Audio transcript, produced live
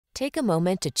Take a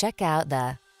moment to check out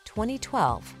the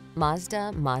 2012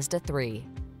 Mazda Mazda3.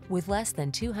 With less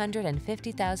than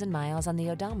 250,000 miles on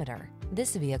the odometer,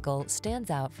 this vehicle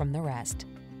stands out from the rest.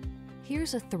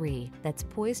 Here's a 3 that's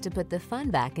poised to put the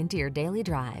fun back into your daily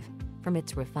drive. From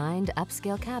its refined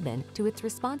upscale cabin to its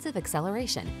responsive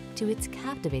acceleration, to its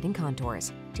captivating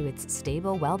contours, to its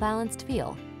stable, well-balanced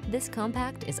feel, this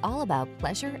compact is all about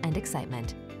pleasure and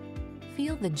excitement.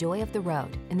 Feel the joy of the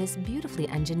road in this beautifully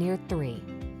engineered 3.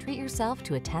 Treat yourself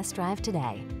to a test drive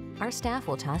today. Our staff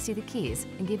will toss you the keys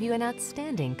and give you an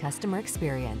outstanding customer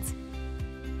experience.